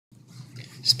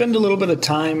Spend a little bit of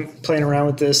time playing around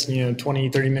with this, 20,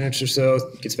 30 minutes or so.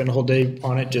 You can spend a whole day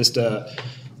on it. Just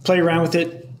play around with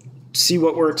it, see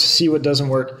what works, see what doesn't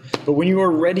work. But when you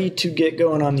are ready to get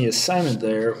going on the assignment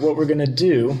there, what we're going to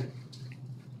do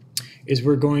is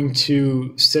we're going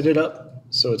to set it up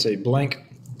so it's a blank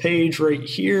page right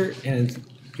here, and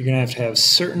you're going to have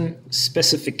certain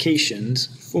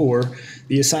specifications for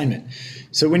the assignment.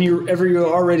 So whenever you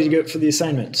are ready to go for the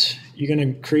assignment, you're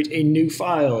going to create a new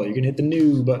file. You're going to hit the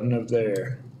new button up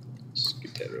there. Let's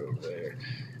get that over there.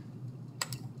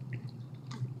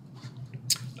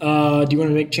 Do you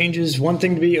want to make changes? One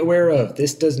thing to be aware of,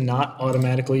 this does not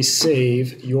automatically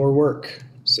save your work.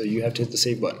 So you have to hit the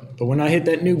save button. But when I hit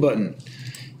that new button,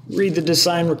 read the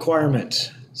design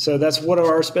requirement. So that's what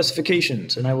are our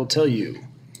specifications, and I will tell you.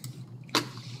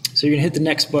 So you're going to hit the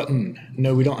next button.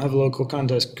 No, we don't have a local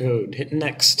context code. Hit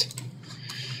next.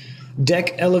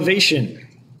 Deck elevation.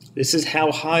 This is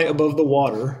how high above the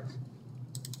water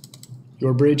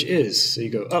your bridge is. So you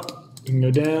go up, you can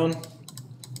go down.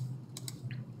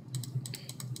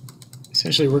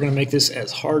 Essentially, we're going to make this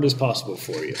as hard as possible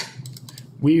for you.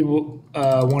 We will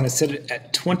want to set it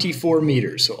at 24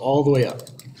 meters, so all the way up.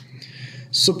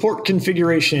 Support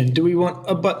configuration. Do we want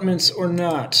abutments or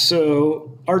not?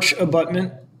 So arch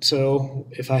abutment. So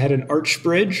if I had an arch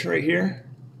bridge right here,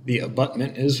 the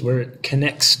abutment is where it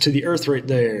connects to the earth right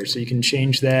there. So you can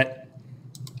change that.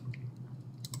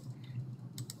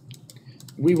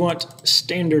 We want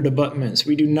standard abutments.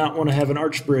 We do not want to have an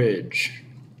arch bridge.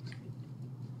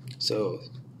 So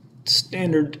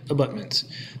standard abutments.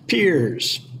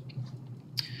 Piers.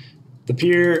 The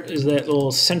pier is that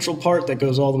little central part that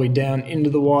goes all the way down into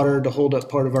the water to hold up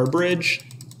part of our bridge.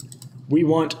 We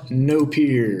want no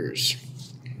piers.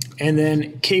 And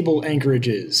then cable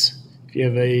anchorages. If you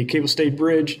have a cable stayed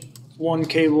bridge, one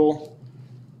cable,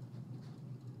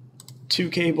 two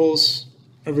cables.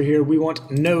 Over here, we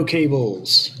want no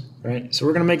cables, right? So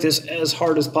we're going to make this as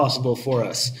hard as possible for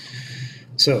us.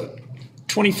 So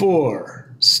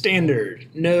 24, standard,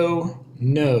 no,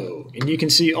 no. And you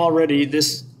can see already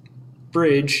this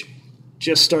bridge,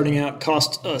 just starting out,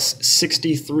 cost us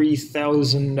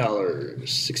 $63,000,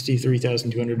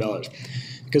 $63,200.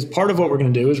 Because part of what we're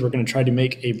going to do is we're going to try to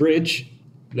make a bridge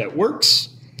that works,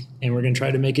 and we're going to try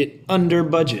to make it under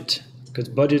budget, because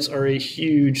budgets are a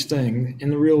huge thing in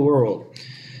the real world.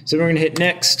 So we're going to hit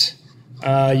next.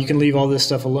 You can leave all this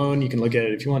stuff alone. You can look at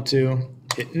it if you want to.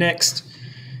 Hit next.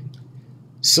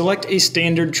 Select a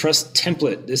standard truss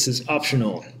template. This is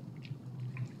optional.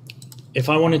 If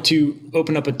I wanted to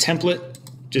open up a template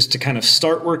just to kind of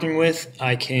start working with,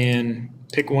 I can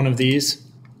pick one of these.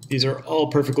 These are all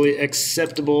perfectly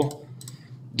acceptable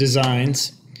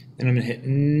designs. And I'm going to hit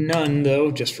none,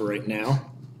 though, just for right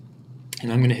now.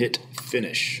 And I'm going to hit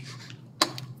finish,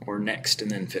 or next,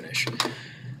 and then finish.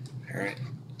 All right.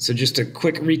 So just a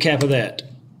quick recap of that.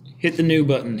 Hit the new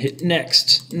button. Hit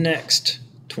next, next.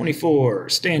 24,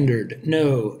 standard,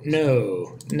 no,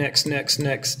 no. Next, next,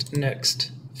 next,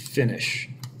 next. Finish.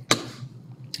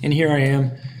 And here I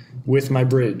am with my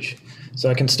bridge. So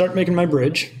I can start making my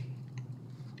bridge.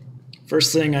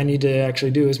 First thing I need to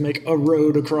actually do is make a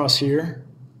road across here.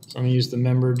 So I'm going to use the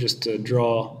member just to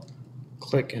draw,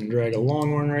 click and drag a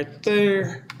long one right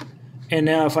there. And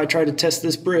now if I try to test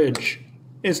this bridge,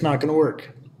 it's not going to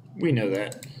work. We know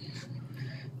that.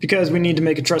 Because we need to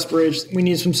make a truss bridge, we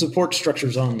need some support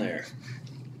structures on there.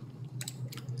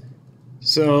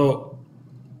 So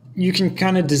you can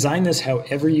kind of design this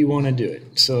however you want to do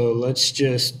it. So let's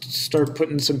just start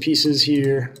putting some pieces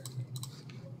here.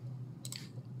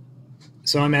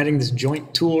 So I'm adding this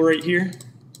joint tool right here.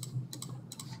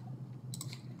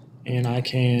 And I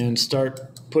can start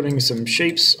putting some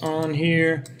shapes on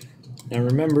here. Now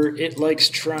remember, it likes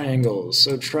triangles,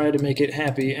 so try to make it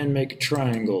happy and make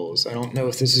triangles. I don't know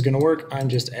if this is going to work. I'm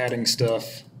just adding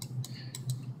stuff.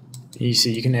 You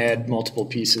see, you can add multiple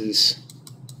pieces.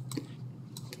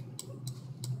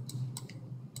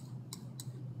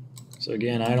 So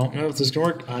again, I don't know if this is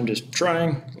going to work. I'm just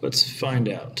trying. Let's find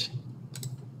out.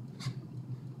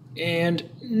 And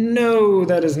no,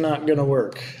 that is not going to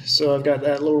work. So I've got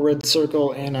that little red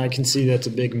circle, and I can see that's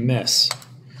a big mess.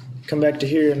 Come back to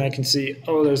here, and I can see,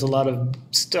 oh, there's a lot of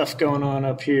stuff going on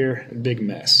up here. A big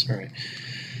mess. All right.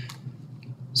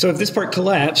 So if this part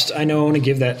collapsed, I know I want to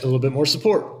give that a little bit more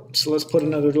support. So let's put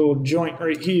another little joint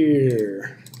right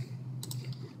here.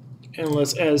 And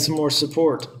let's add some more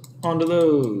support onto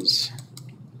those.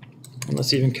 And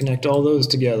let's even connect all those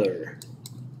together.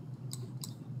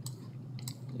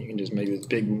 You can just make this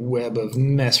big web of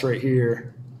mess right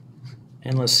here.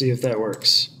 And let's see if that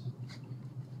works.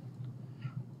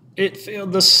 It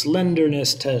failed the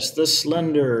slenderness test. The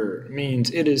slender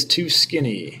means it is too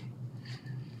skinny.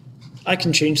 I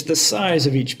can change the size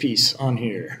of each piece on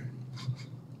here.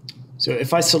 So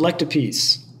if I select a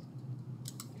piece,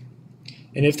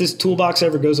 and if this toolbox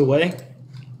ever goes away,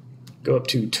 go up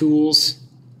to Tools,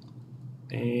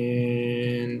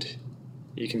 and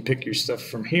you can pick your stuff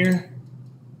from here,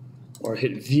 or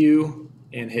hit View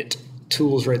and hit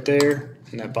Tools right there,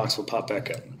 and that box will pop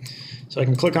back up. So I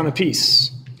can click on a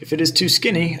piece. If it is too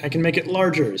skinny, I can make it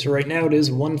larger. So right now it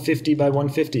is 150 by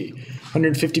 150,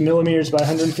 150 millimeters by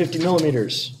 150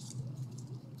 millimeters.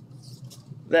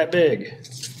 That big,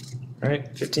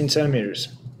 right? 15 centimeters.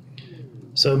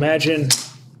 So imagine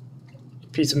a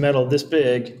piece of metal this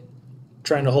big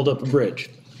trying to hold up a bridge.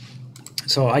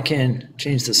 So I can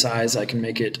change the size. I can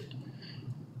make it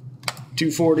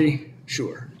 240,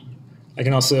 sure. I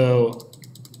can also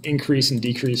increase and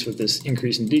decrease with this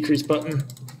increase and decrease button.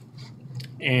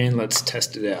 And let's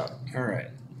test it out. All right.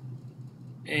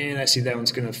 And I see that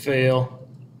one's going to fail.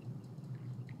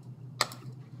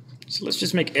 So let's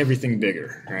just make everything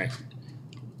bigger. All right.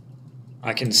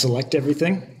 I can select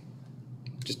everything.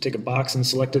 Just take a box and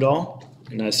select it all.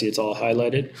 And I see it's all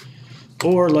highlighted.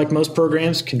 Or like most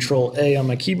programs, Control A on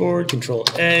my keyboard, Control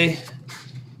A.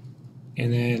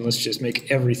 And then let's just make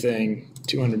everything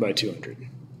 200 by 200.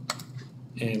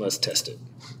 And let's test it.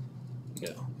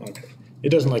 No, okay. It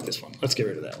doesn't like this one. Let's get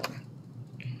rid of that one.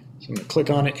 So I'm going to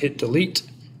click on it, hit delete,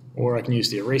 or I can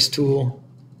use the erase tool.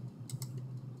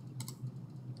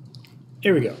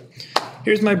 Here we go.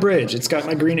 Here's my bridge. It's got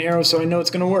my green arrow, so I know it's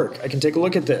going to work. I can take a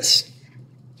look at this.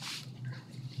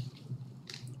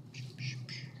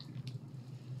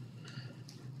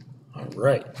 All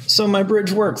right. So my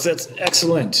bridge works. That's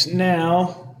excellent.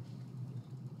 Now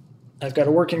I've got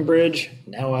a working bridge.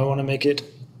 Now I want to make it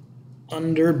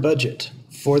under budget.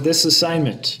 For this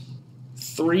assignment,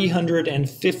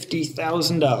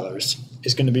 $350,000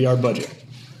 is going to be our budget.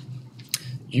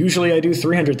 Usually I do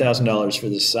 $300,000 for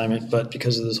this assignment, but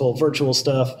because of this whole virtual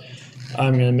stuff,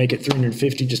 I'm going to make it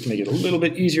 $350,000 just to make it a little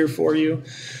bit easier for you.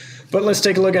 But let's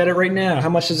take a look at it right now. How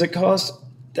much does it cost?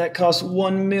 That costs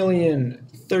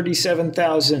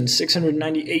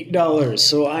 $1,037,698.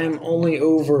 So I am only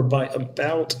over by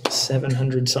about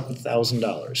 $700-something thousand.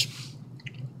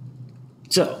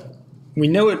 So we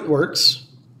know it works.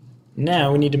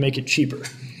 Now we need to make it cheaper.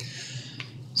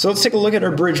 So let's take a look at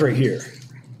our bridge right here.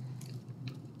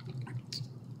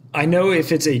 I know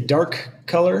if it's a dark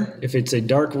color, if it's a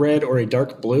dark red or a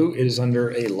dark blue, it is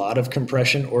under a lot of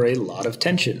compression or a lot of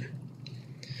tension.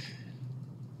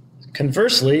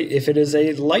 Conversely, if it is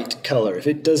a light color, if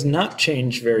it does not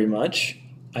change very much,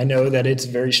 I know that it's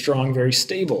very strong, very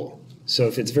stable. So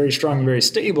if it's very strong and very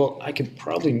stable, I could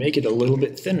probably make it a little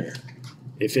bit thinner.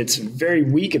 If it's very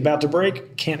weak, about to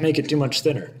break, can't make it too much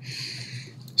thinner.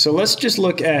 So let's just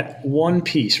look at one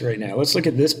piece right now. Let's look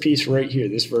at this piece right here,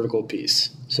 this vertical piece.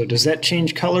 So does that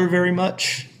change color very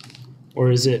much?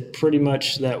 Or is it pretty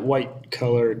much that white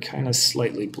color, kind of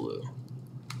slightly blue?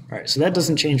 All right, so that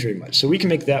doesn't change very much. So we can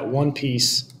make that one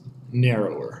piece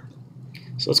narrower.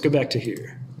 So let's go back to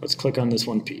here. Let's click on this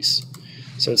one piece.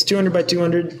 So it's 200 by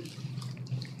 200.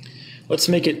 Let's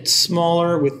make it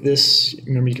smaller with this.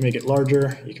 Remember, you can make it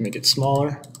larger, you can make it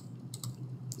smaller.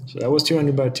 So that was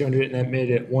 200 by 200, and that made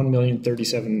it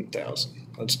 1,037,000.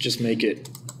 Let's just make it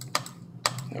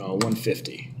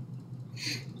 150.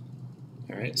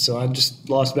 All right, so I just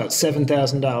lost about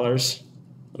 $7,000.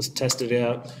 Let's test it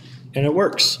out, and it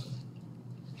works.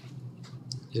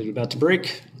 Is it about to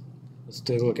break? Let's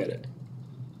take a look at it.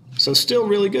 So still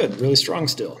really good, really strong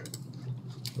still.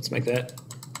 Let's make that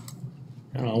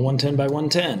 110 by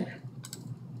 110.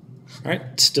 All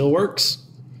right, still works.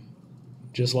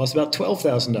 Just lost about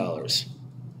 $12,000.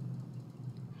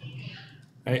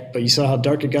 Right, but you saw how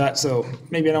dark it got, so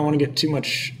maybe I don't want to get too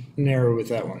much narrow with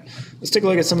that one. Let's take a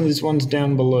look at some of these ones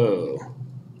down below.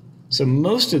 So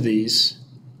most of these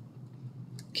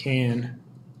can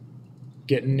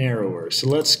get narrower. So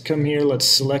let's come here, let's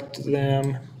select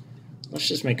them. Let's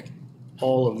just make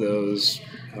all of those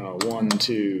 1,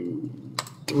 2,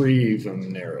 3 of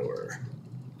them narrower.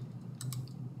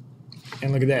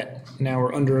 And look at that. Now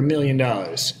we're under $1 million,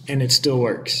 and it still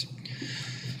works.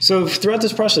 So throughout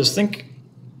this process, think,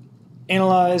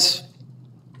 analyze,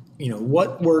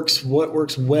 what works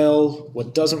well,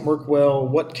 what doesn't work well,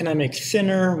 what can I make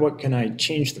thinner, what can I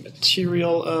change the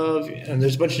material of, and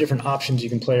there's a bunch of different options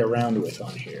you can play around with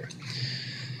on here.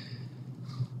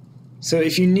 So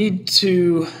if you need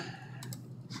to,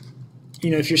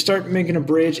 if you start making a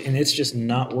bridge and it's just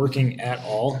not working at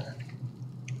all,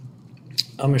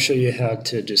 I'm going to show you how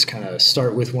to just kind of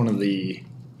start with one of the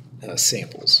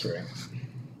samples, right?